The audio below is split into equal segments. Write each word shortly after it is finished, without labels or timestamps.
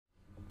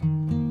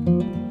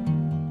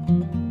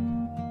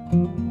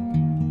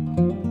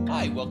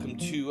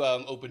to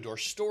Open Door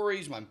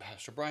Stories. I'm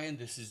Pastor Brian.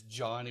 This is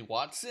Johnny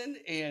Watson,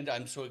 and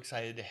I'm so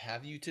excited to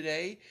have you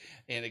today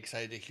and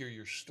excited to hear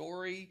your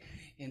story.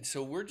 And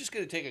so we're just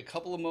going to take a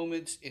couple of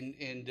moments and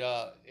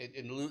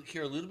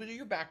hear a little bit of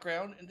your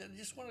background, and then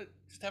just want to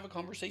just have a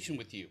conversation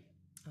with you.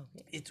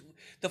 Okay. It's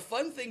the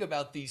fun thing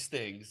about these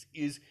things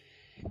is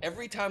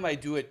every time I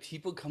do it,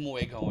 people come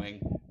away going,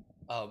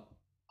 I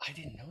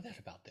didn't know that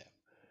about them.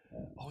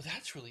 Oh,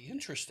 that's really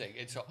interesting.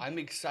 And so I'm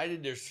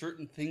excited. There's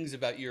certain things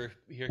about your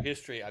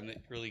history I'm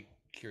really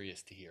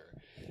curious to hear.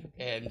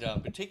 And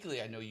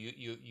particularly, I know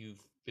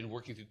you've been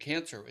working through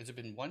cancer. Has it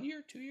been 1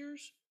 year, 2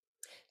 years?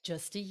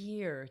 Just a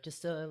year,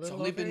 just a It's little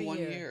only over a been one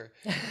year. year.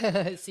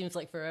 It seems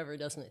like forever,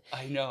 doesn't it?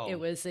 I It know.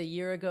 was a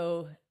year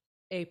ago,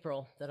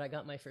 April, that I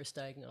got my first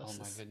Oh my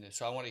diagnosis. goodness.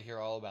 So I want to hear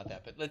all about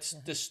that. But let's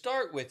Yeah. to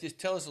start with, just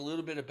tell us a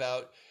little bit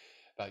about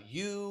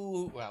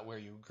you, about where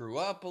you grew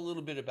up, a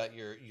little bit about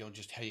your,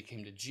 just how you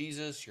came to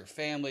Jesus, your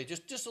family,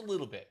 just a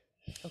little bit.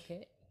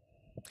 Okay.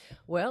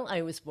 Well,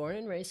 I was born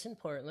and raised in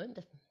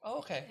Portland Oh,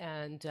 okay.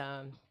 and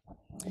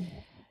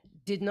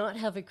did not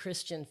have a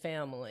Christian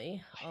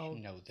family, I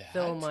didn't know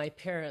although that. my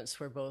parents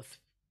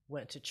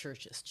went to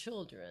church as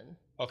children.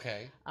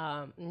 Okay.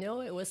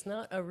 No, it was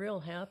not a real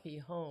happy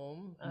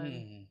home.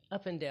 Hmm.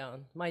 Up and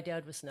down. My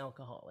dad was an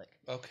alcoholic.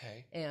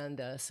 Okay.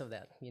 And so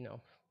that We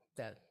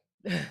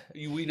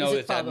is know a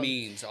that that problem.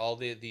 means all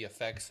the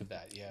effects of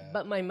that. Yeah.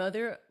 But my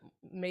mother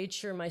made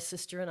sure my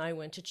sister and I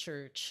went to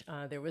church.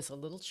 There was a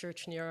little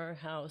church near our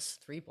house,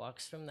 3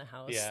 blocks from the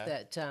house, Yeah.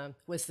 that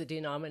was the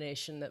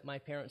denomination that my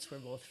parents were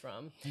both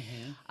from.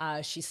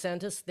 Hmm. She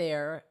sent us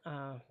there.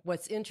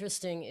 What's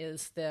interesting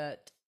is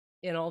that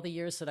in all the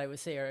years that I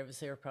was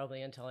there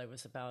probably until I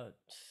was about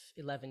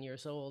 11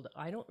 years old.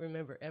 I don't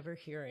remember ever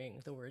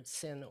hearing the word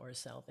sin or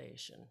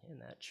salvation in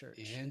that church.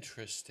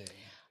 Interesting.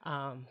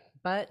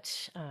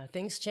 But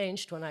things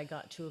changed when I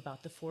got to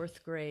about the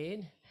 4th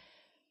grade.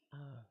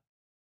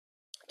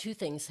 Two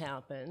things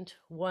happened.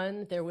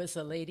 One, there was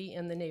a lady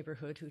in the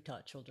neighborhood who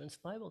taught children's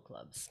Bible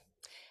clubs,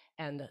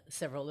 and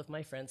several of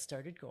my friends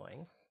started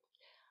going.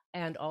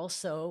 And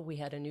also, we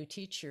had a new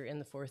teacher in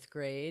the 4th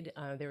grade.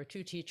 There were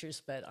 2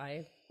 teachers, but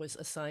I was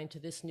assigned to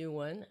this new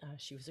one.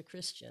 She was a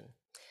Christian.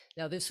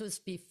 Now, this was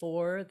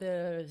before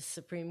the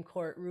Supreme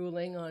Court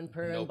ruling on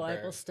prayer No and Bible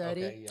prayer.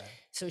 study. Okay. Yeah.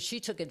 So she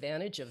took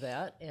advantage of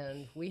that,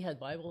 and we had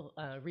Bible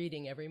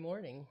reading every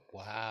morning.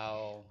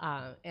 Wow.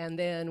 And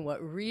then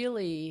what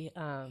really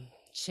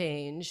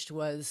changed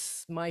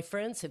was my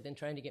friends had been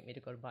trying to get me to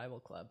go to Bible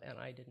club, and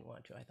I didn't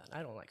want to. I thought,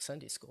 I don't like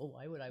Sunday school.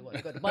 Why would I want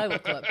to go to Bible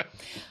club?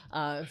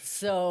 Yeah.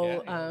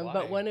 But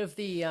Why? one of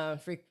the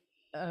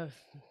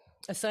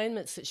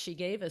assignments that she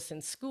gave us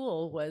in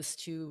school was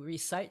to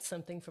recite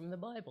something from the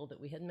Bible that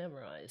we had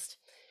memorized.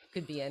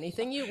 Could be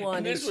anything you And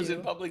wanted this was in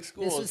to. public This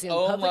schools. was in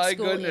Oh public my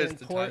school goodness, in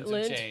the times have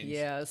Portland. changed.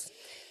 Yes.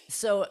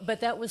 So, but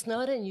that was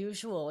not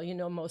unusual.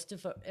 Most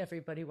of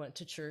everybody went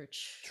to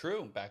church.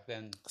 True. Back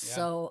then. Yeah.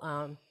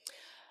 So,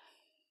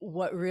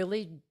 what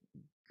really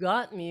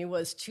got me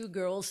was 2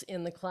 girls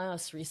in the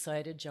class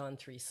recited John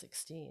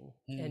 3:16,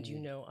 and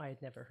Hmm. I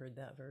had never heard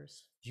that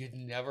verse. You'd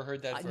never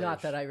heard that Not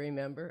verse. that I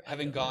remember. I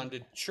Having don't gone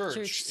remember. to church.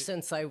 Church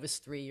since I was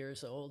 3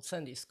 years old,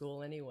 Sunday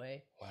school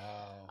anyway.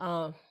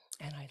 Wow.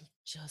 And I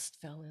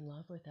just fell in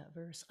love with that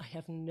verse. I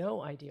have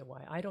no idea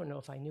why. I don't know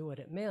if I knew what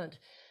it meant,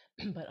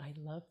 but I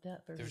loved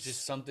that There was verse.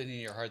 just something in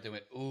your heart that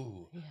went,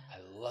 ooh, Yeah. I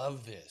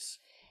love this.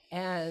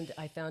 And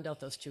I found out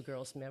those 2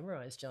 girls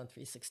memorized John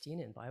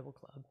 3:16 in Bible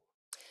club.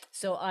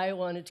 So I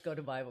wanted to go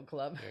to Bible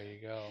club. There you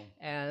go.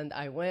 And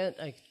I went,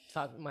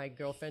 my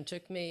girlfriend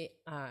took me.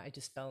 I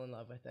just fell in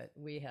love with it.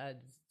 We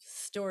had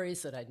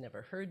stories that I'd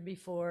never heard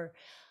before.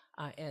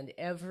 And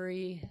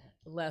every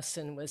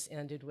lesson was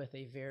ended with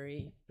a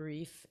very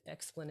brief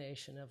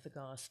explanation of the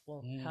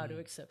gospel, how to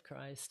accept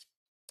Christ.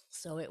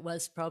 So it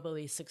was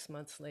probably 6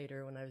 months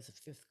later when I was in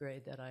 5th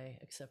grade that I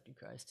accepted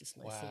Christ as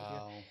my Savior.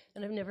 Wow.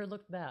 And I've never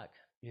looked back.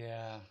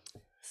 Yeah.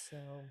 So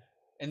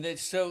And then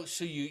so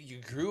you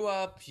grew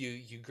up,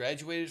 you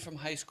graduated from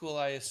high school,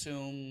 I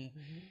assume.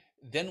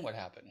 Then what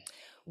happened?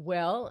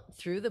 Well,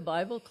 through the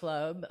Bible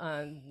club,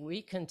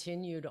 we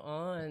continued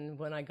on.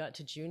 When I got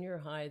to junior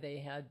high, they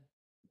had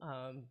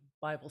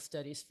Bible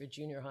studies for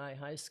junior high,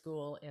 high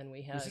school, and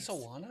we had. Was this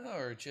Awana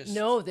or just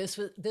No, this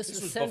was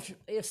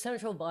was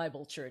Central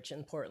Bible Church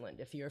in Portland.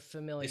 If you're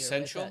familiar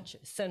Central? with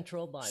that,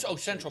 Central Bible. Oh,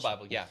 Central Church.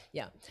 Bible, yeah.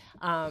 Yeah.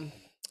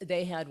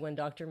 They had, when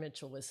Dr.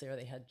 Mitchell was there,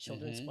 they had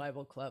children's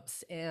Bible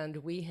clubs, and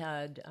we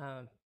had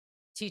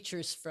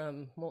teachers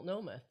from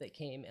Multnomah that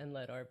came and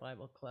led our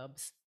Bible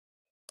clubs.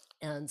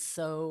 And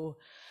so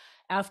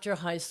after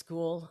high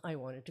school, I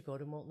wanted to go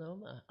to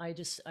Multnomah.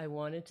 I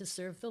wanted to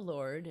serve the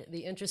Lord.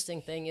 The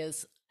interesting thing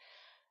is,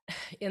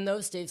 in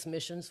those days,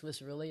 missions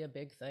was really a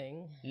big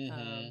thing.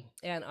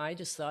 And I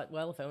just thought,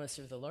 well, if I want to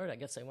serve the Lord, I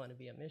guess I want to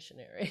be a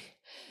missionary.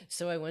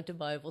 So I went to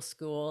Bible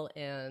school,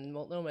 and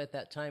Multnomah at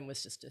that time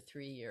was just a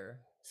 3-year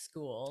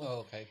school. Oh,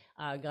 okay.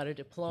 I got a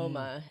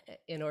diploma.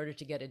 In order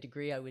to get a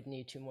degree, I would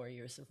need 2 more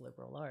years of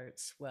liberal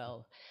arts.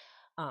 Well,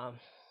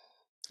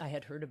 I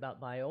had heard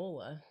about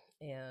Biola,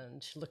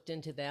 and looked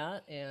into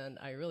that. And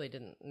I really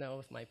didn't know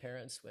if my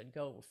parents would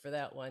go for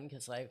that one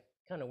because I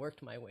kind of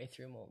worked my way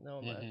through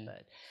Multnomah. Hmm.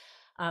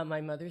 But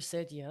my mother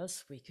said,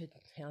 yes, we could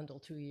handle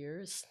 2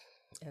 years.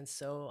 And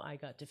so I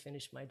got to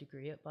finish my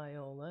degree at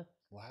Biola.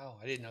 Wow,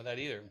 I didn't know that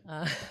either.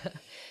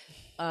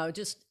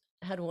 Just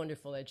had a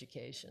wonderful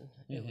education.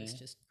 It was Hmm.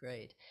 just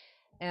great.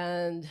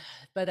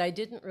 But I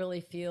didn't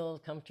really feel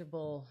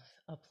comfortable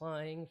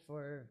applying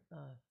for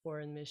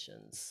foreign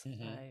missions.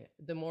 Hmm.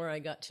 The more I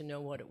got to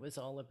know what it was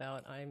all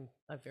about, I'm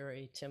a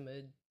very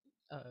timid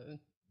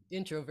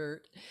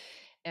introvert,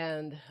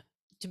 and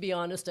to be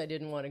honest, I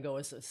didn't want to go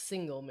as a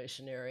single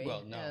missionary.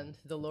 Well, no. And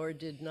the Lord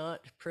did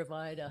not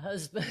provide a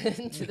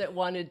husband that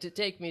wanted to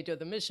take me to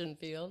the mission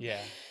field.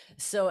 Yeah.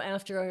 So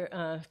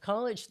after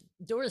college,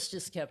 doors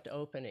just kept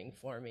opening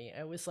for me.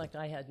 It was like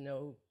I had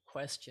no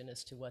question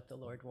as to what the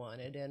Lord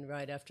wanted. And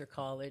right after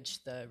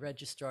college, the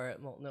registrar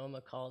at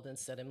Multnomah called and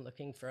said, I'm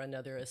looking for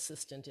another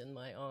assistant in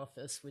my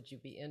office. Would you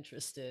be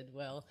interested?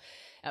 Well,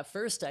 at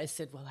first I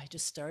said, well, I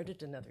just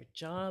started another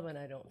job and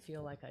I don't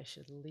feel like I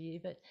should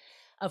leave it.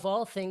 Of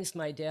all things,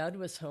 my dad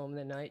was home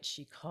the night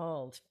she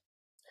called.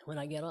 When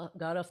I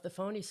got off the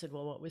phone, he said,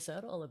 well, what was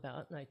that all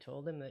about? And I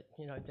told him that,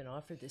 I'd been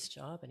offered this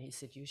job, and he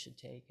said, you should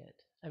take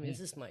it. I mean,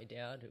 this is my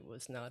dad who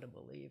was not a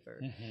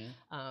believer.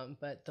 Hmm.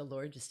 But the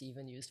Lord just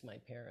even used my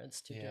parents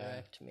to Yeah.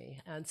 direct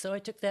me. And so I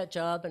took that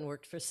job and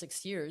worked for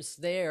 6 years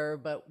there.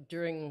 But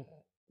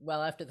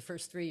after the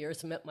first 3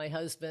 years, I met my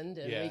husband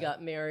and Yeah. we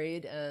got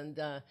married. And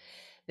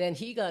then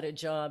he got a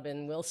job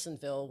in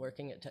Wilsonville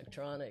working at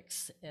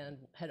Tektronix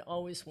and had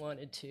always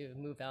wanted to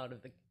move out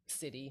of the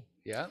city.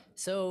 Yeah.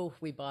 So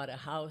we bought a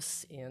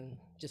house in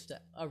just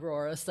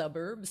Aurora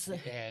suburbs.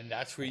 And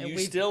that's where And you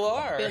we've still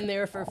are. Been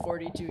there for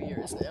 42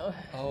 years now.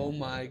 Oh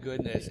my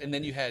goodness. And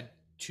then you had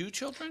 2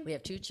 children? We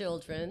have 2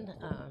 children.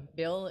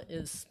 Bill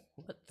is,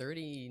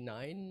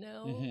 39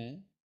 now? Hmm.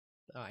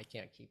 I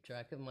can't keep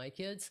track of my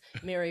kids.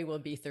 Mary will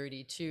be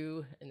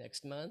 32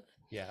 next month.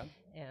 Yeah.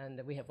 And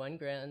we have one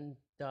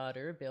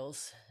granddaughter,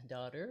 Bill's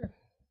daughter.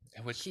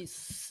 And what's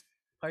She's,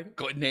 pardon?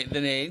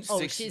 the name?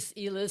 Oh, she's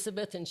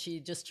Elizabeth, and she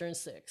just turned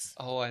 6.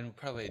 Oh, and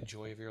probably a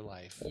joy of your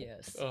life.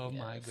 Yes. Oh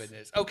my yes.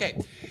 goodness. Okay.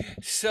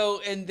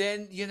 So, and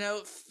then,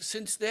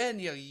 since then,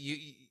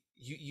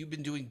 you've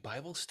been doing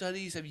Bible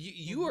studies. I mean,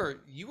 you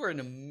are an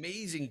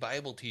amazing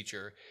Bible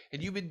teacher,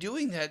 and you've been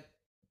doing that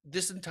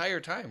this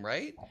entire time,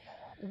 right?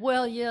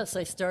 Well, yes,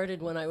 I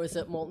started when I was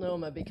at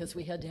Multnomah because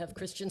we had to have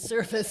Christian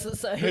service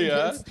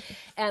assignments. Yeah.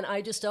 And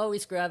I just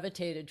always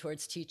gravitated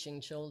towards teaching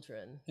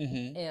children.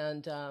 Mm-hmm.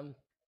 And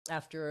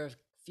after a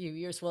few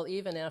years, well,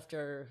 even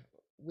after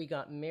we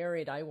got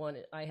married,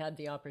 I had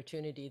the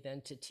opportunity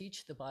then to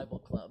teach the Bible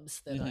clubs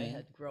that I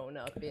had grown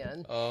up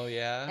in. Oh,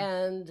 yeah.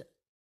 And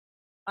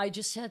I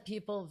just had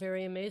people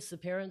very amazed. The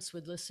parents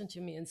would listen to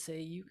me and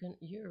say,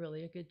 you're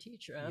really a good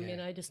teacher. I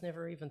mean, I just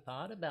never even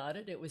thought about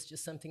it. It was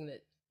just something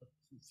that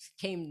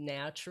came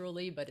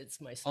naturally, but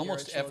it's my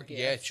spiritual gift.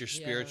 Yeah, it's your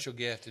spiritual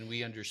gift, and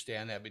we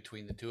understand that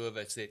between the two of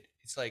us. That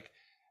it's like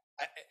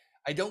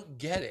I don't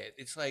get it.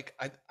 It's like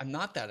I'm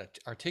not that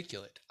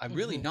articulate. I'm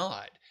really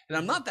not, and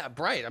I'm not that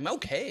bright. I'm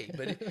okay,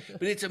 but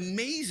it's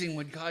amazing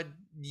when God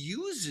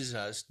uses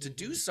us to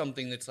do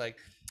something that's like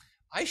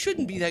I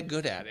shouldn't be that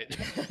good at it.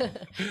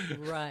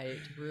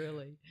 Right,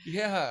 really.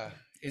 Yeah.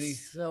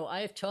 So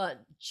I've taught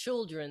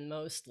children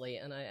mostly,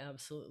 and I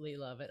absolutely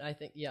love it. I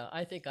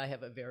think I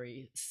have a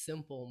very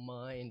simple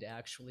mind,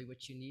 actually,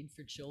 which you need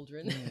for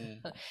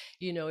children.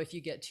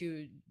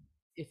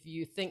 If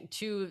you think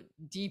too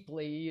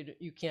deeply,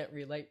 you can't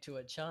relate to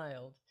a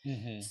child.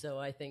 So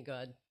I think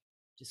God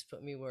just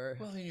put me where.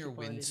 Well, and you're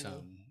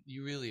winsome.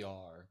 You really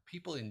are.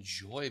 People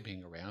enjoy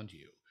being around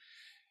you,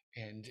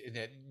 and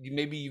that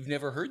maybe you've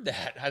never heard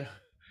that.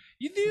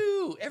 You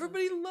do.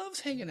 Everybody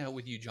loves hanging out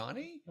with you,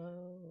 Johnny.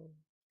 Oh.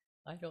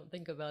 I don't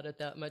think about it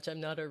that much.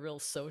 I'm not a real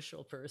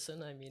social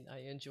person. I mean, I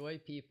enjoy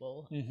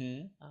people.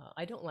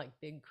 I don't like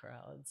big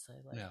crowds. I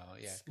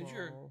like because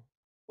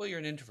you're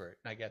an introvert,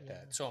 and I get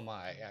that. So am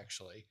I,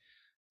 actually,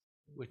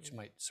 which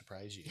might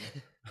surprise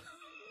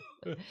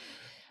you.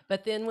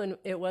 But then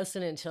it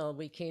wasn't until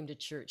we came to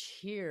church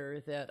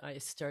here that I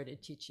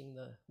started teaching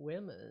the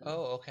women.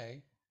 Oh,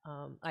 okay.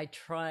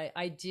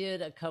 I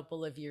did a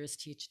couple of years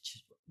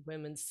teach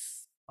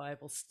women's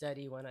Bible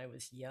study when I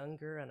was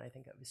younger, and I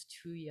think I was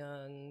too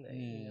young.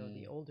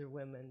 The older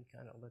women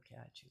kind of look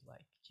at you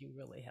like, do you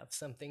really have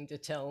something to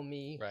tell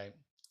me? Right.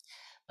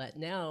 But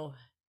now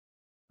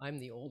I'm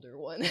the older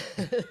one.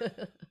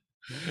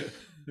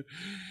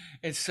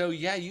 And so,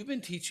 you've been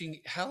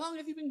teaching. How long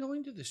have you been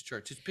going to this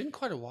church? It's been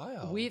quite a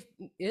while.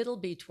 It'll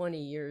be 20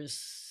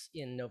 years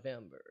in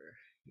November.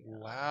 Yeah.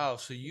 Wow.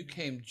 So you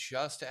came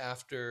just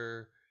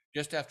after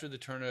the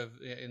turn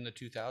of in the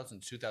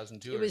 2000s,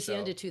 2002 or so. It was the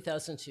end of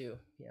 2002.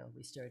 Yeah,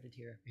 we started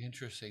here.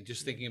 Interesting.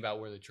 Just thinking about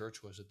where the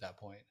church was at that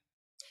point.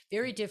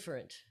 Very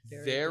different.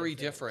 Very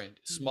different.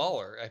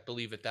 Smaller, I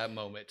believe, at that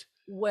moment.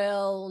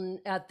 Well,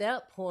 at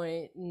that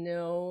point,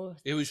 no.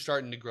 It was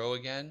starting to grow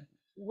again?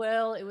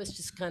 Well, it was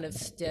just kind of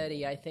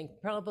steady. I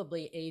think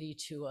probably 80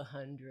 to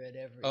 100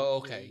 every Oh,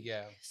 okay, week.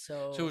 yeah.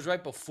 So it So, was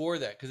right before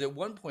that, because at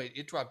one point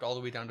it dropped all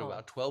the way down to oh,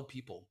 about 12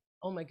 people.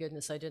 oh my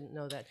goodness, I didn't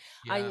know that.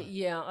 Yeah,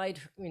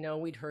 Yeah,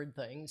 we'd heard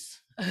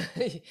things.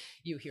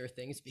 You hear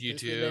things you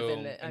because we live in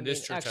too. the, I And mean,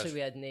 this church actually has, we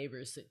had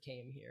neighbors that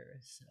came here.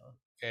 So,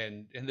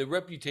 and the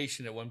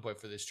reputation at one point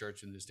for this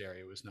church in this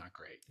area was not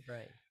great.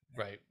 right,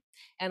 right. Right.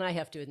 And I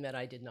have to admit,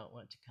 I did not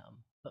want to come,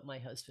 but my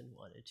husband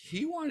wanted to.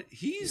 He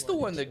He's the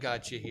wanted one to. that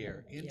got you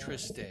here. Yeah,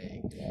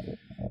 Interesting.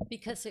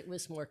 because it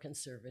was more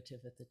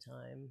conservative at the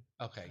time.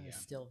 Okay, yeah.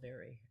 Still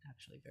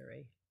actually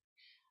very.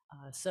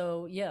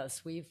 So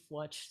yes, we've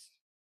watched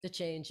the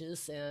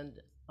changes, and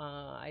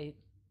I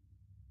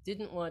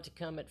didn't want to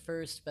come at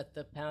first, but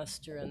the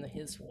pastor and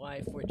his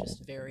wife were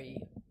just very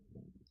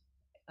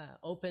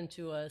open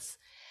to us.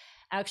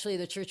 Actually,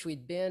 the church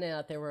we'd been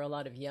at, there were a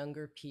lot of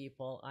younger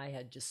people. I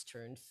had just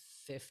turned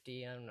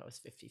 50. I don't know, it was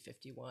 50,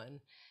 51.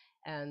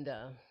 And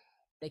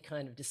they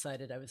kind of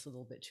decided I was a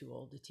little bit too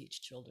old to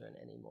teach children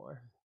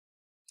anymore.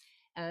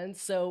 And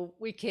so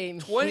we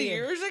came 20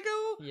 here. years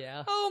ago?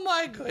 Yeah. Oh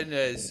my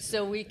goodness.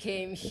 So we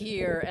came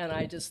here, and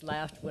I just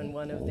laughed when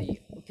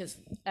because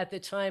at the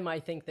time I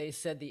think they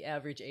said the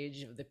average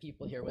age of the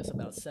people here was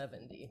about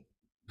 70.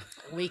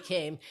 We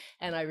came,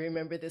 and I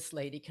remember this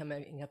lady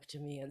coming up to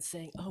me and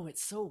saying, "Oh,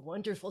 it's so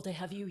wonderful to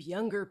have you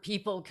younger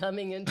people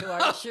coming into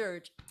our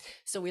church."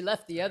 So we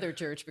left the other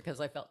church because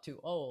I felt too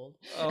old.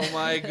 Oh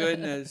my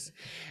goodness.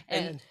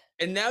 And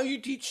And now you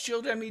teach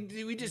children. I mean,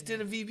 we just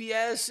did a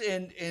VBS,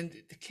 and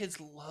the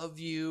kids love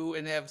you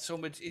and have so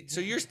much.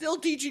 So you're still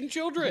teaching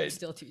children. I'm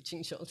still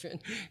teaching children.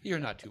 You're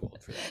not too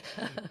old for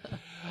that.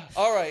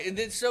 All right, and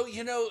then so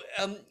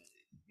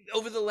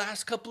over the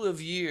last couple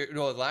of years,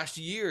 no, last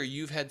year,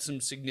 you've had some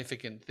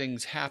significant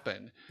things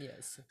happen.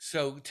 Yes.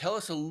 So tell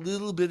us a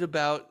little bit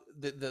about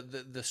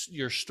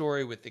your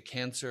story with the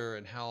cancer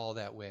and how all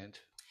that went.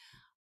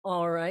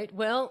 All right.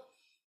 Well,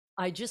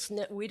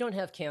 we don't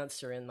have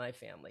cancer in my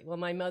family. Well,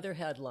 my mother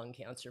had lung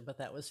cancer, but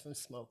that was from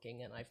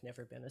smoking, and I've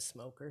never been a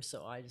smoker.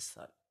 So I just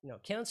thought,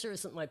 cancer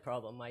isn't my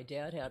problem. My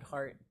dad had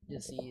heart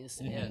disease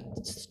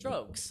and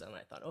strokes, and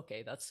I thought,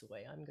 okay, that's the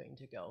way I'm going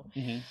to go.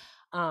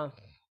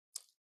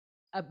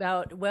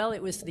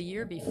 It was the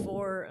year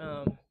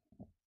before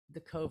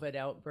the COVID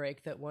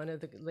outbreak that one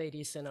of the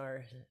ladies in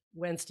our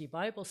Wednesday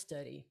Bible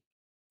study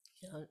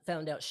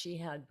found out she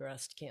had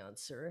breast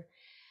cancer.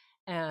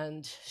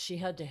 And she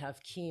had to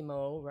have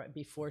chemo right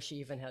before she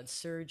even had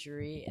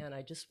surgery. And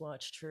I just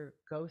watched her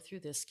go through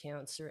this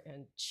cancer,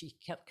 and she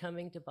kept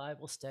coming to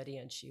Bible study,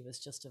 and she was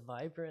just a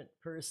vibrant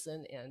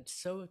person. And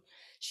so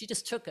she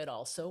just took it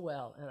all so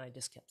well. And I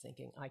just kept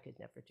thinking, I could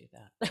never do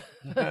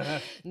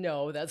that.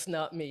 No, that's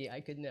not me.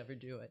 I could never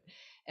do it.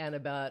 And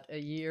about a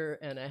year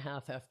and a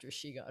half after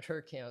she got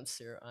her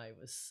cancer,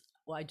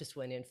 I just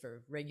went in for a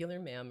regular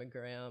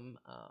mammogram.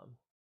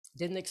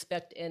 Didn't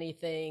expect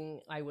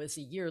anything. I was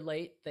a year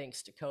late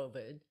thanks to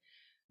COVID,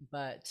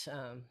 but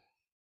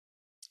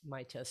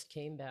my test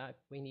came back.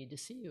 We need to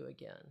see you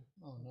again.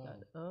 Oh, no.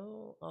 Thought,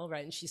 oh, all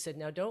right. And she said,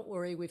 now don't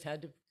worry. We've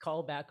had to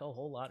call back a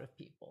whole lot of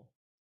people.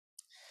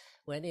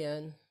 Went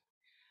in.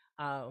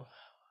 And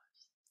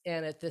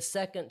at the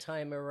second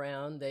time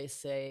around, they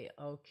say,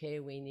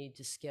 okay, we need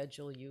to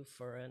schedule you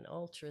for an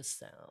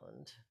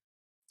ultrasound.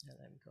 And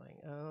I'm going,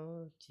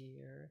 oh,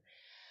 dear.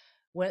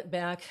 Went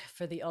back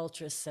for the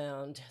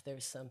ultrasound.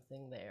 There's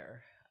something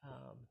there.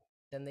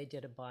 Then they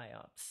did a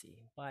biopsy.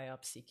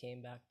 Biopsy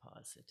came back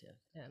positive,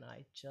 and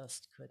I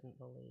just couldn't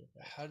believe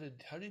it.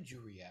 How did you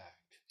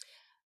react?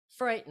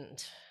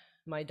 Frightened.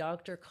 My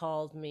doctor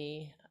called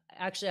me.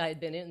 Actually, I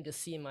had been in to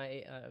see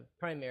my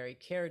primary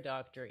care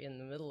doctor in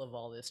the middle of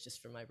all this,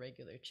 just for my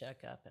regular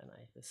checkup, and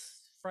I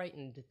was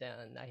frightened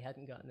then. I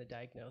hadn't gotten the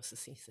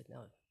diagnosis. He said,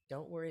 "No,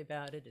 don't worry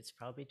about it. It's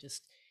probably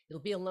it'll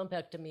be a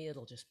lumpectomy.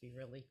 It'll just be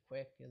really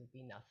quick. It'll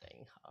be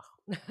nothing."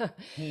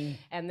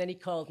 And then he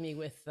called me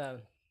with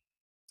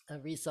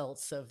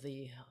results of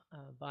the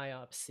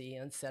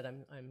biopsy and said,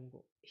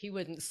 he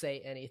wouldn't say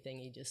anything.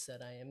 He just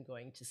said, I am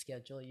going to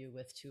schedule you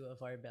with two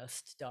of our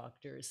best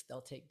doctors.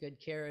 They'll take good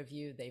care of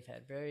you. They've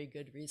had very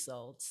good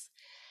results.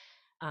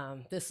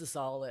 This is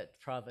all at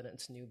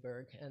Providence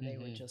Newburgh, and they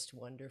were just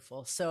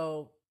wonderful.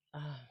 So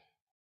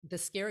the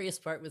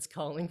scariest part was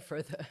calling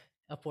for the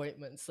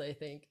appointments, I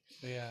think.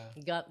 Yeah.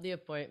 Got the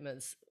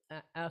appointments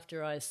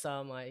after I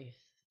saw my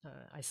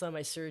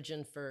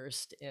surgeon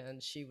first,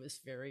 and she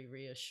was very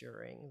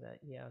reassuring that,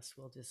 yes,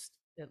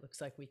 it looks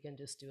like we can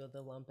just do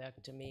the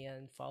lumpectomy,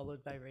 and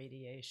followed by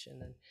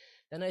radiation. And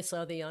then I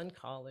saw the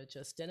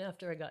oncologist, and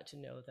after I got to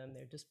know them,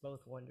 they're just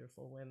both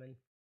wonderful women.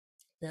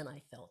 Then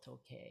I felt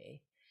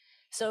okay.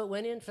 So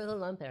went in for the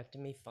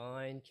lumpectomy,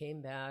 fine,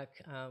 came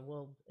back.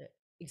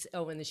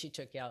 And then she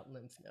took out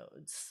lymph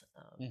nodes.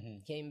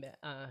 Came back,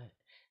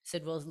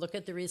 said, well, look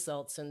at the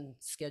results and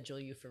schedule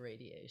you for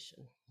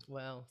radiation.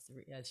 Well,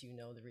 as you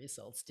know, the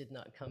results did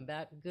not come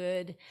back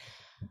good.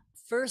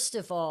 First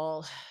of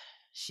all,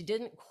 she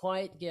didn't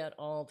quite get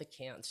all the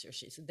cancer.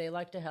 She said they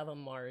like to have a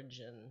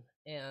margin,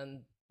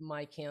 and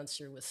my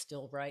cancer was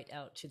still right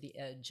out to the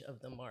edge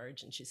of the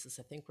margin. She says,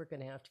 I think we're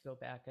going to have to go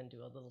back and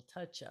do a little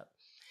touch up.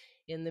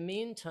 In the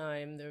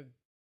meantime, the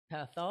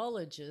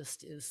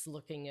pathologist is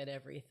looking at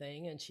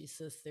everything, and she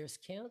says, there's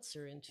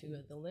cancer in 2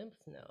 of the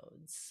lymph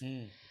nodes.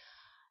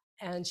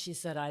 And she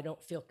said, I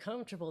don't feel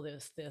comfortable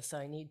with this.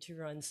 I need to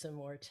run some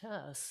more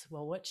tests.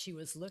 Well, what she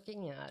was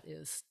looking at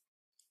is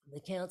the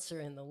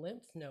cancer in the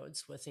lymph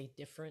nodes was a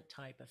different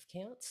type of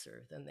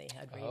cancer than they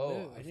had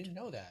removed. Oh, I didn't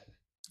know that.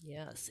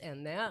 Yes,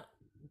 and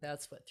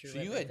that's what threw So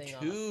you had everything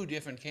off. 2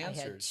 different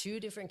cancers. I had 2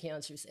 different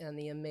cancers, and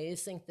the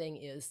amazing thing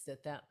is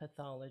that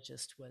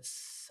pathologist was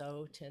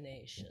so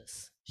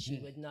tenacious. She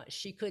would not.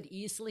 She could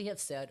easily have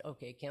said,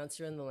 "Okay,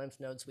 cancer in the lymph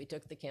nodes. We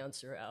took the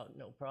cancer out.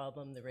 No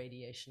problem. The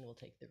radiation will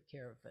take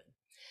care of it."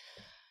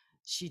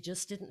 She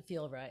just didn't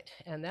feel right,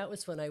 and that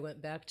was when I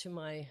went back to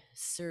my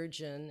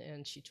surgeon,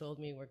 and she told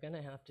me, "We're going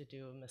to have to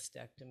do a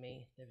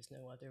mastectomy. There's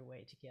no other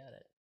way to get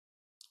it."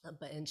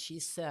 And she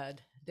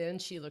said, then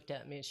she looked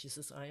at me and she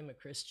says, I am a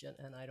Christian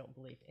and I don't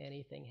believe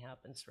anything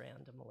happens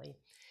randomly.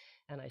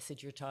 And I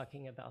said, you're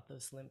talking about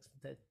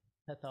the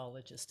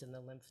pathologist in the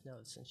lymph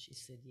nodes. And she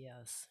said,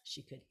 yes,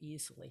 she could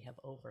easily have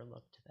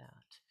overlooked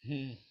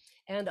that.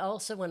 And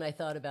also when I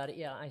thought about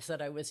it, I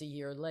said I was a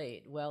year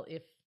late. Well,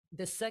 if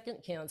the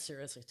second cancer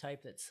is a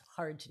type that's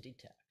hard to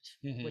detect,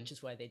 which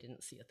is why they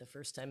didn't see it the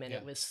first time, and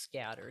it was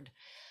scattered.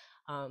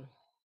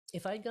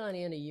 If I'd gone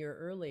in a year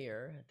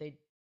earlier, they'd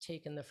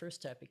taken the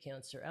first type of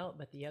cancer out,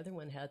 but the other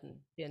one hadn't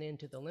been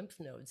into the lymph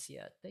nodes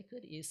yet. They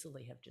could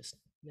easily have just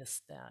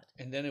missed that.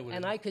 And then it would.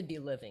 And I could be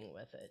living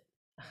with it.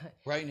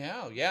 Right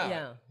now,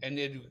 and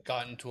it had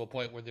gotten to a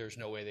point where there's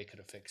no way they could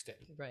have fixed it.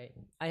 Right.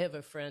 I have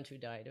a friend who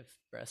died of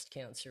breast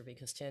cancer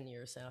because 10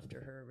 years after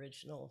her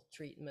original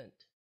treatment,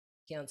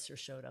 cancer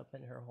showed up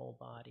in her whole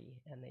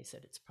body, and they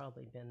said it's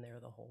probably been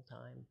there the whole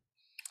time.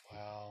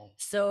 Wow.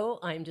 So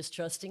I'm just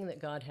trusting that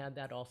God had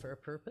that all for a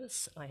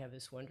purpose. I have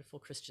this wonderful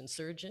Christian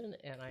surgeon,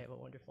 and I have a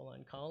wonderful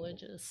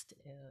oncologist,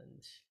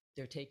 and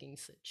they're taking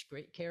such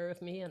great care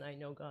of me, and I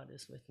know God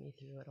is with me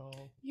through it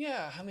all.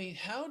 Yeah, I mean,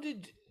 how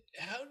did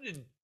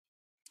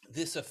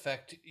this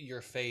affect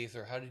your faith,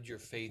 or how did your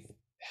faith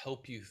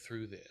help you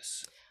through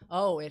this?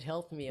 Oh, it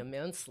helped me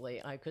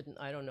immensely. I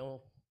don't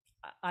know.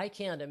 I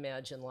can't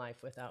imagine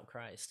life without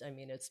Christ. I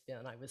mean,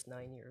 I was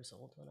 9 years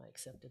old when I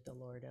accepted the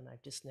Lord, and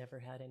I've just never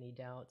had any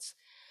doubts.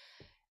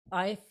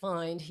 I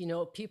find,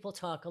 people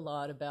talk a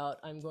lot about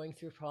I'm going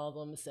through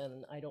problems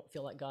and I don't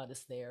feel like God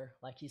is there,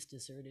 like he's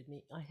deserted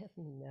me. I have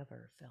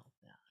never felt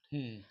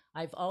that.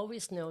 I've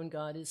always known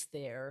God is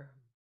there,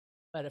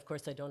 but of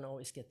course I don't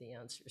always get the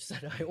answers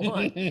that I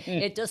want.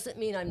 It doesn't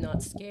mean I'm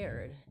not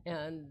scared.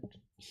 And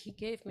he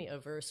gave me a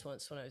verse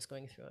once when I was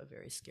going through a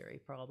very scary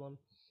problem.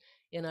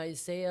 In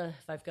Isaiah,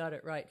 if I've got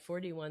it right,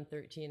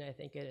 41:13, I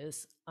think it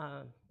is. If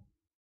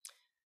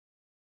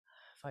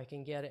I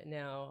can get it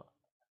now,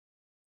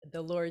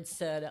 the Lord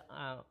said,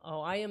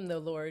 I am the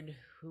Lord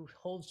who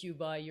holds you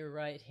by your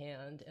right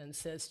hand and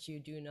says to you,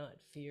 do not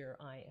fear,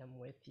 I am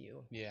with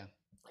you. Yeah.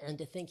 And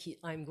to think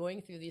I'm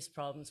going through these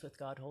problems with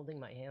God holding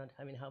my hand.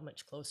 I mean, how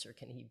much closer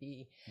can he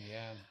be?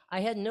 Yeah. I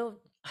had no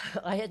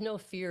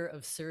fear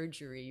of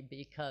surgery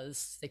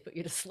because they put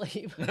you to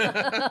sleep.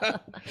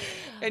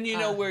 And you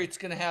know where it's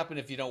going to happen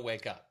if you don't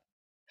wake up.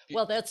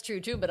 Well, that's true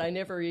too, but I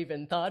never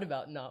even thought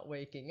about not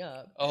waking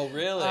up. Oh,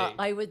 really?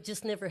 I would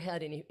just never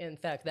had any. In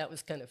fact, that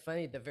was kind of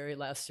funny. The very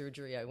last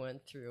surgery I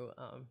went through,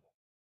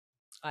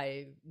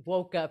 I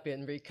woke up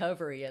in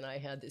recovery and I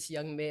had this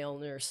young male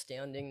nurse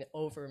standing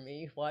over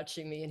me,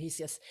 watching me, and he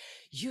says,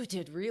 you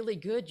did really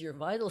good. Your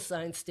vital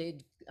signs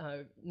stayed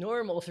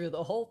normal through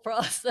the whole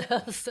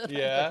process.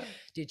 Yeah.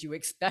 Did you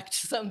expect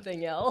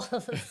something else?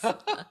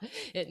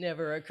 It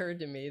never occurred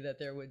to me that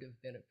there would have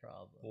been a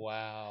problem.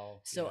 Wow.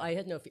 So I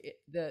had no fear.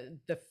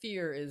 The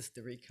fear is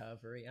the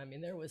recovery. I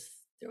mean, there was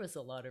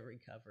a lot of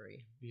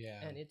recovery.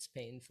 Yeah. And it's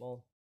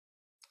painful.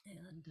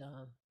 And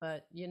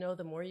but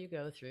the more you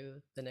go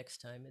through, the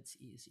next time it's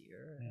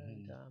easier.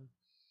 And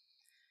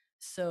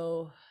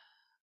so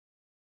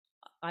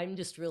I'm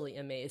just really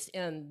amazed.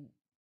 And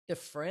the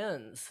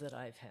friends that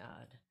I've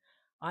had,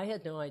 I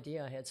had no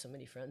idea I had so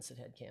many friends that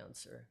had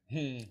cancer.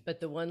 But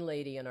the one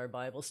lady in our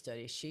Bible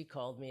study, she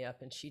called me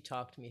up and she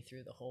talked me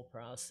through the whole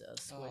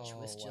process, which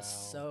was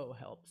just so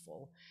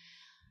helpful.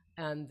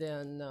 And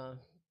then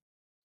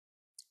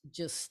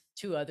just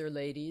 2 other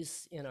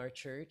ladies in our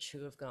church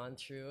who have gone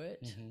through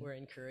it were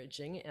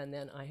encouraging. And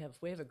then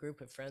we have a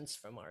group of friends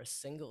from our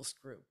singles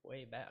group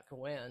way back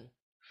when.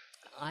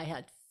 I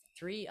had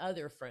 3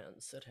 other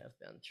friends that have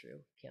been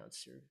through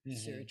cancer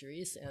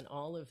surgeries, and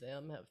all of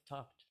them have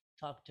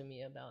talked to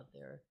me about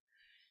their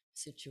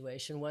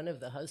situation. One of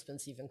the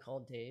husbands even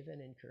called Dave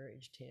and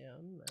encouraged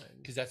him.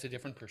 Because that's a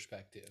different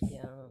perspective.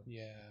 Yeah.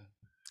 Yeah.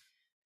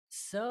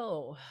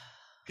 So.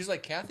 Because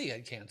like Kathy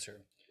had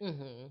cancer.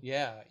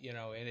 Yeah,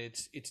 and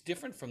it's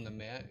different from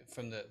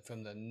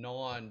the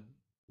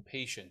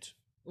non-patient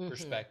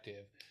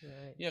perspective.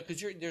 Right.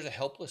 Because there's a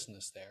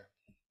helplessness there.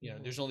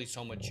 There's only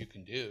so much you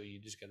can do. You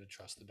just got to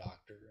trust the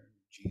doctor and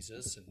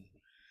Jesus, and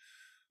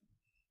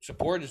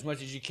support as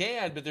much as you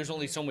can, but there's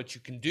only so much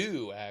you can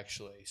do,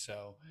 actually.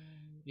 So,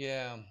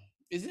 yeah.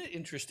 Isn't it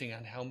interesting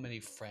on how many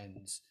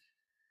friends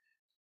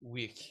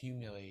we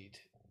accumulate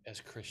as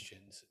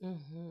Christians?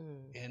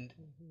 Mm-hmm. And,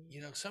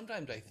 Mm-hmm.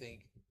 sometimes I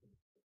think,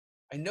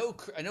 I know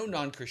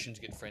non-Christians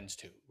get friends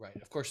too, right?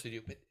 Of course they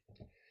do, but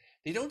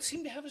they don't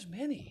seem to have as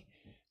many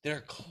that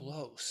are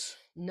close.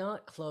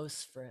 Not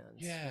close friends,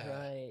 Yeah.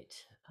 right?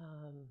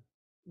 Um,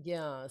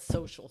 yeah,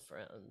 social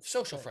friends,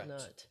 Social but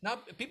friends.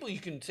 not. Not people you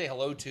can say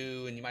hello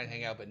to and you might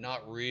hang out, but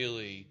not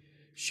really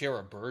share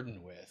a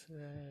burden with.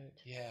 Right.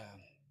 Yeah.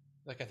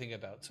 Like I think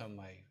about some of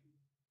my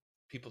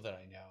people that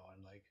I know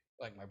and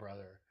like my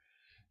brother.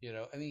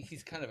 I mean,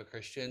 he's kind of a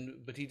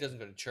Christian, but he doesn't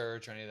go to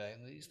church or any of that.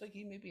 And he's like,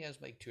 he maybe has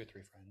like 2 or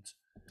 3 friends.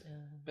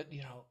 But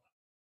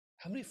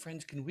how many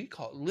friends can we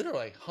call?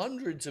 Literally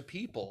hundreds of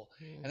people.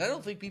 And I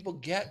don't think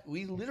people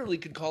we literally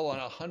could call on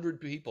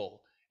 100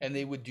 people and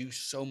they would do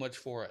so much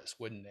for us,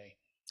 wouldn't they?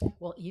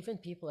 Well, even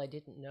people I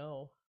didn't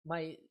know.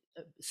 My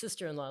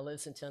sister-in-law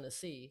lives in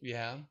Tennessee.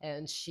 Yeah.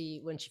 And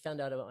when she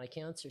found out about my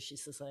cancer, she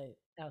says, I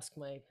asked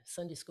my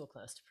Sunday school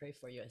class to pray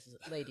for you as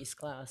a ladies'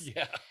 class.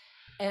 Yeah.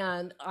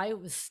 And I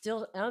was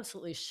still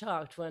absolutely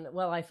shocked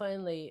I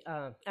finally,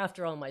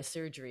 after all my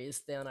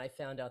surgeries, then I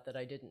found out that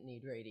I didn't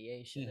need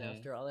radiation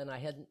after all. And I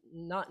had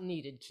not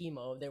needed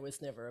chemo. There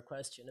was never a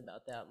question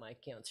about that. My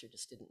cancer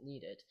just didn't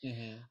need it.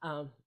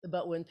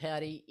 But when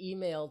Patty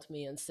emailed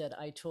me and said,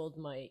 I told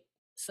my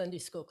Sunday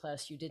school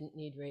class you didn't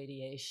need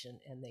radiation,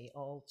 and they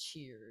all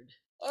cheered.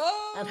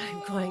 Oh. And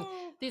I'm going,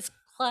 these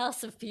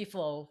class of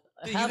people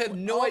you have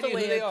no idea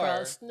who they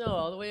are. No,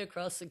 all the way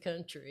across the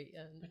country,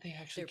 and but they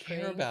actually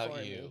care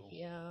about you. Me.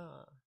 Yeah,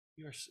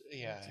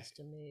 yeah, it's just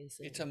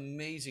amazing. It's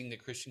amazing the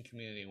Christian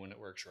community when it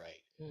works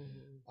right.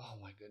 Oh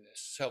my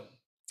goodness.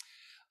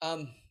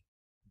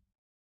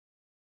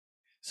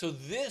 So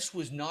this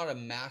was not a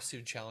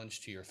massive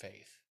challenge to your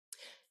faith.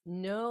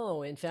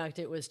 No, in fact,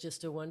 it was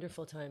just a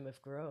wonderful time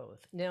of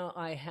growth. Now,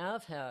 I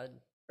have had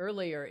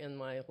earlier in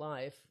my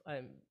life,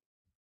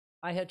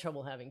 I had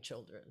trouble having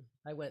children.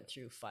 I went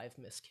through 5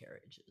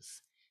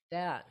 miscarriages.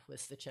 That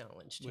was the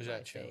challenge to my faith. Was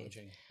that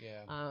challenging?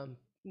 Yeah.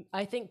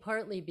 I think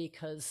partly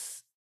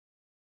because,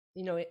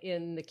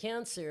 in the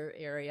cancer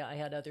area, I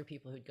had other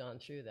people who'd gone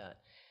through that.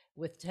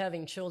 With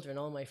having children,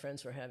 all my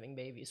friends were having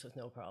babies with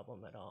no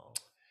problem at all.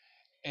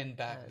 And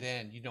back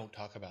then, you don't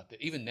talk about that.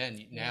 Even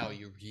then, now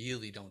you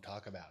really don't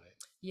talk about it.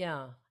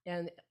 Yeah.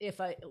 And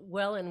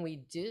and we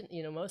did,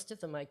 most of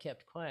them I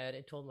kept quiet.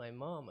 I told my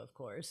mom, of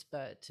course,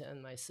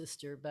 and my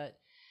sister, but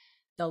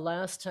the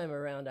last time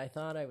around, I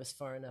thought I was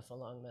far enough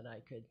along that I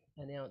could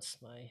announce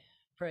my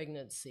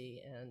pregnancy,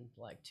 and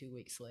like 2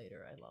 weeks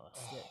later, I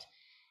lost it.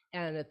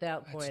 And at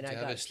that point, I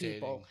got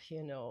people,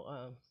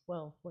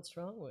 well, what's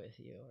wrong with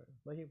you?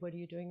 Or what are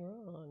you doing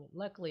wrong?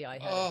 Luckily, I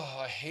had. Oh,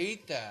 I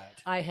hate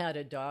that. I had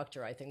a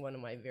doctor, I think one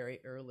of my very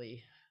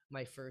early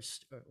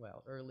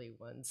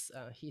ones.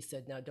 He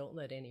said, now don't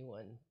let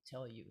anyone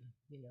tell you,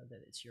 that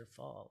it's your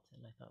fault.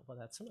 And I thought, well,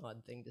 that's an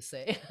odd thing to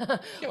say.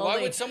 Yeah,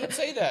 why would someone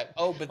say that?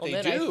 Oh, but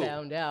they do. I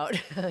found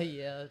out.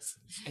 Yes.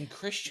 And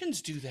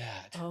Christians do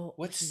that. Oh,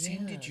 what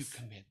sin did you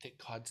commit that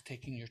God's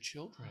taking your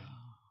children?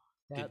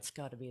 That's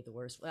got to be the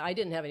worst. I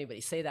didn't have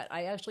anybody say that.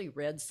 I actually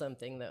read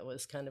something that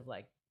was kind of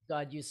like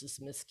God uses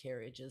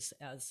miscarriages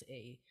as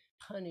a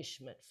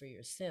punishment for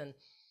your sin.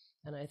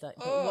 And I thought,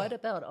 but what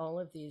about all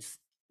of these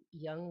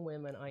young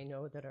women I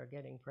know that are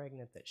getting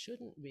pregnant that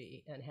shouldn't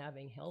be and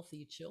having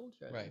healthy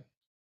children? Right.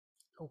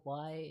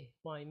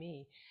 Why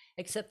me?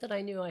 Except that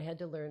I knew I had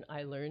to learn.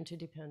 I learned to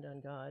depend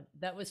on God.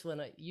 That was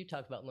when you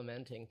talk about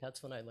lamenting.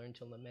 That's when I learned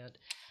to lament.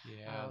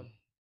 Yeah.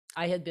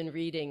 I had been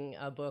reading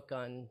a book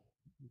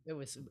it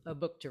was a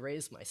book to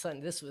raise my son.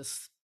 This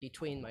was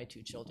between my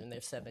 2 children.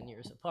 They're 7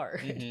 years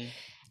apart. And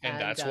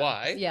that's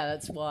why. Yeah,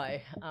 that's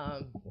why.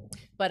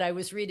 But I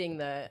was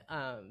reading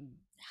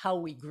how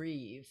we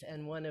grieve,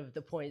 and one of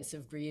the points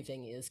of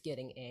grieving is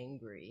getting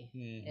angry.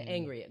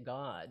 Angry at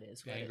God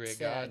is what it said.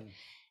 God.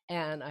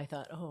 And I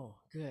thought, oh,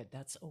 good,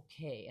 that's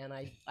okay. And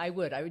I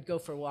would go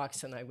for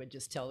walks, and I would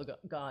just tell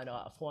God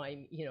off.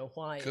 Why?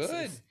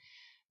 Good.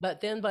 But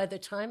then by the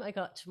time I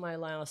got to my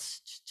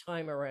last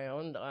time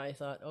around, I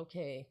thought,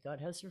 okay,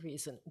 God has a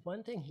reason.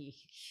 One thing he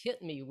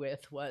hit me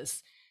with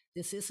was,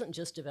 this isn't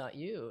just about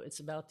you. It's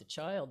about the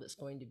child that's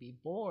going to be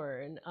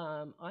born.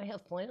 I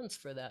have plans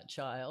for that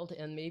child,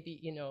 and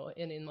maybe,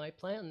 and in my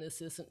plan, this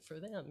isn't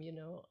for them.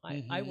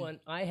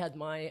 I had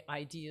my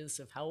ideas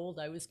of how old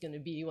I was going to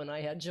be when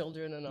I had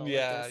children and all of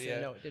this.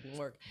 Yeah. It didn't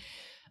work.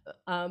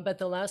 But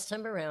the last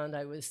time around,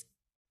 I was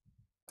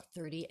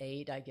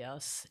 38, I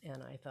guess.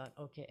 And I thought,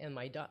 okay. And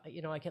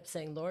I kept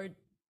saying, Lord,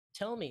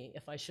 tell me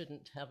if I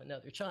shouldn't have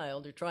another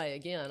child or try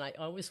again. I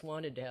always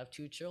wanted to have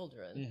 2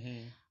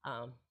 children.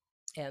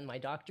 And my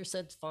doctor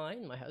said,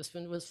 fine. My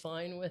husband was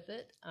fine with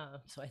it.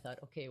 So I thought,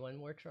 okay, one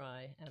more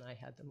try. And I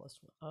had the most,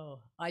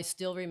 I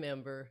still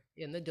remember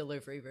in the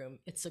delivery room,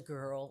 it's a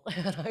girl.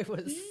 And I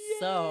was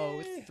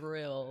so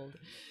thrilled.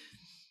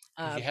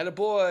 You had a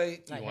boy,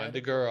 you wanted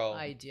a girl.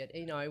 I did.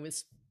 I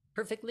was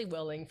perfectly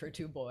willing for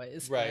 2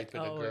 boys, Right, but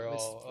but a it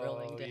was girl.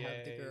 thrilling Oh, to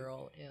have the yay.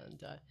 girl,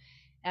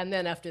 and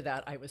then after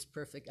that, I was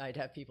perfect. I'd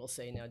have people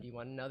say, "Now, do you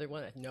want another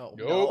one?" No,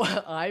 no, Nope.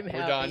 I'm We're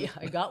happy. done.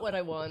 I got what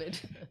I wanted.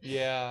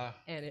 Yeah.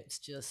 And it's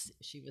just,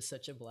 she was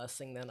such a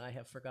blessing. Then I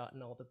have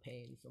forgotten all the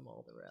pain from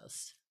all the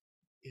rest.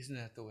 Isn't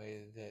that the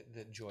way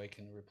that joy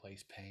can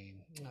replace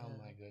pain? Oh Yeah.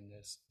 my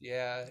goodness.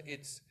 Yeah,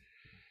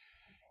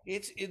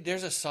 Yeah.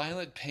 there's a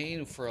silent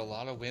pain for a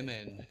lot of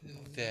women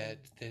Mhm.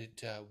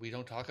 that we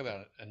don't talk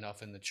about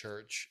enough in the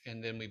church,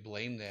 and then we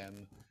blame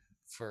them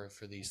for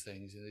these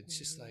things, and it's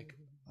just like,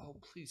 Mhm. oh,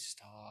 please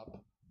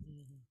stop.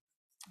 Mhm.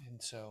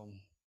 And so,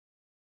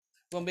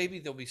 well, maybe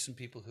there'll be some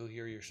people who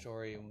hear your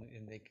story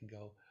and they can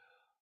go,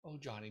 oh,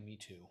 Johnny, me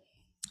too.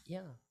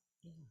 Yeah.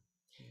 Yeah.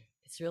 Yeah.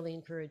 It's really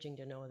encouraging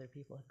to know other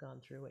people have gone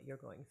through what you're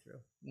going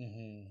through.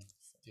 Mm-hmm.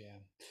 So, Yeah.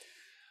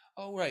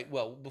 All right.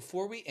 Well,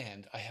 before we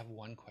end, I have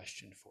one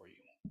question for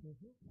you.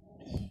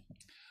 mhm.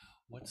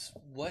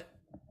 What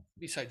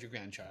besides your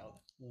grandchild?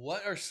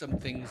 What are some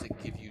things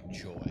that give you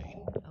joy?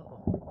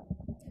 Oh.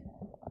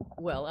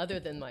 Well, other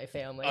than my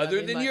family,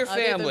 Other than your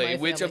other than family, my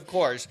which family. of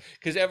course,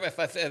 because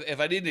if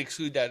I didn't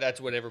exclude that,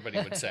 that's what everybody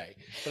would say.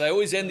 But I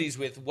always end these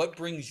with, "What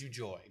brings you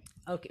joy?"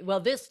 Okay. Well,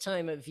 this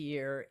time of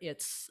year,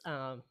 it's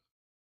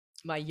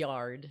my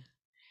yard.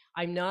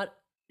 I'm not,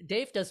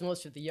 Dave does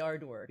most of the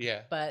yard work,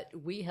 Yeah. but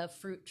we have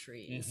fruit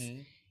trees.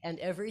 Mm-hmm. And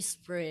every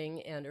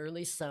spring and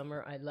early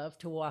summer, I love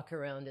to walk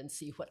around and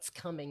see what's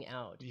coming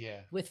out.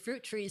 Yeah. With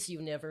fruit trees,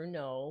 you never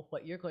know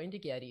what you're going to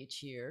get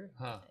each year.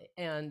 Huh.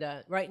 And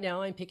right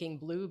now, I'm picking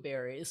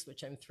blueberries,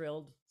 which I'm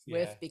thrilled Yeah.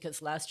 with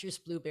because last year's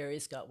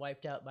blueberries got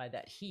wiped out by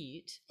that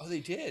heat. Oh, they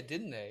did,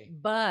 didn't they?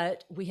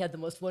 But we had the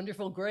most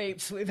wonderful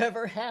grapes we've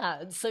ever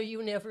had, so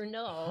you never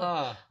know.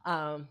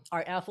 Huh.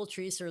 Our apple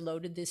trees are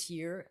loaded this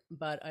year,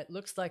 but it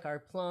looks like our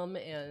plum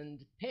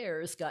and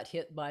pears got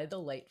hit by the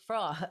late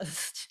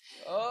frost.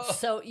 Oh,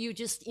 So you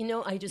just,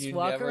 I just you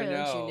walk never around, you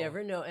know.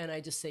 never know, and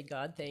I just say,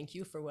 God, thank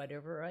you for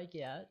whatever I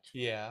get.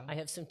 Yeah. I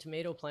have some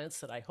tomato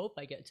plants that I hope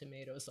I get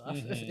tomatoes off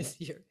of Mm-hmm.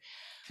 this year.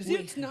 Because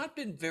it's not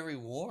been very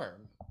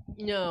warm.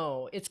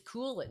 No, it's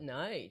cool at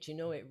night.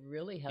 It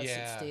really hasn't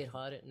Yeah. stayed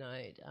hot at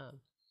night.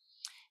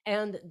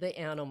 And the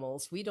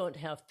animals, we don't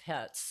have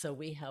pets, so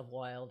we have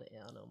wild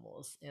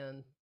animals.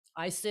 And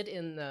I sit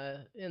in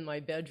my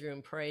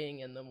bedroom praying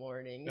in the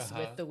mornings with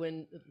Uh-huh.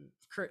 the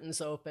curtains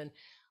open.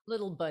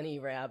 Little bunny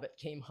rabbit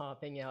came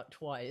hopping out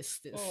twice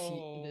this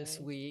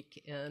Oh.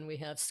 week, and we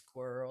have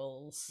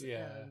squirrels,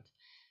 Yeah. and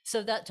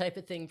so that type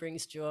of thing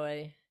brings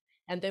joy.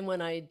 And then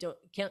when I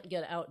can't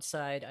get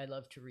outside, I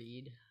love to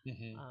read.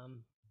 Mm-hmm.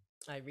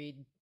 I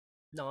read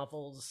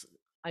novels.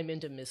 I'm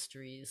into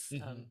mysteries,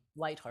 Mm-hmm.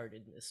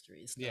 lighthearted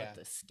mysteries, Yeah. not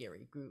the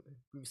scary,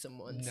 gruesome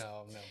ones.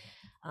 No,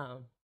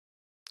 no.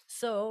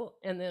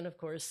 And then of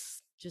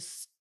course,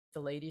 just the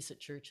ladies at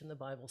church and the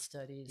Bible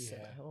studies.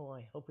 Yeah. And,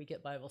 I hope we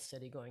get Bible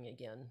study going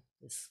again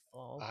this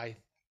fall. I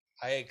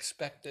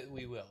expect that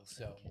we will.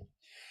 So, Okay.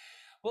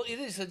 well, it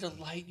is a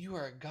delight. You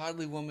are a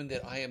godly woman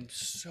that I am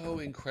so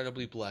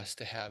incredibly blessed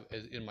to have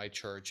in my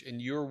church,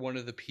 and you're one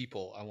of the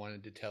people I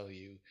wanted to tell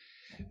you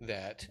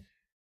that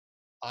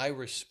I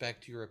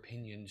respect your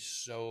opinion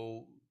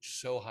so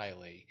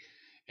highly.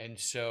 And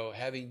so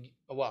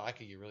well, I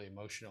could get really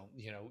emotional.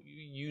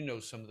 You know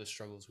some of the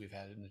struggles we've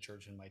had in the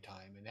church in my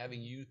time, and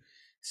having you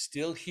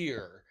still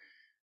here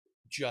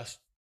just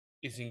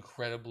is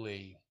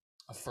incredibly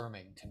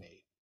affirming to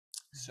me.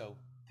 So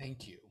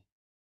thank you.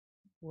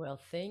 Well,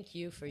 thank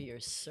you for your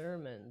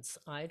sermons.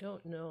 I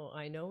don't know.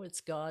 I know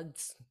it's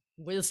God's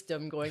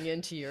wisdom going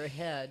into your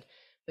head,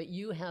 but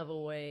you have a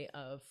way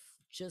of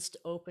just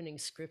opening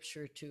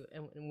scripture to,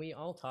 and we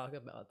all talk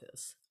about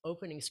this,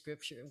 opening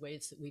scripture in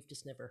ways that we've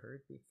just never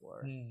heard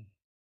before.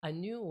 A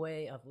new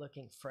way of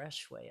looking,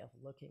 fresh way of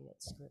looking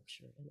at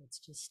scripture. And it's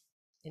just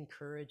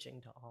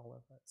encouraging to all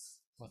of us.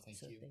 Well,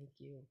 thank you. Thank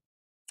you.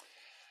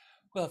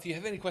 Well, if you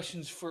have any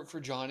questions for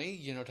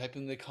Johnny, type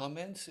in the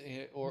comments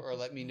or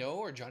let me know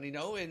or Johnny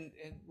know, and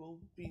we'll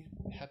be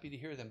happy to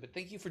hear them. But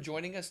thank you for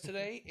joining us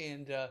today,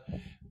 and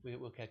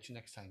we'll catch you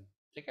next time.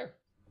 Take care.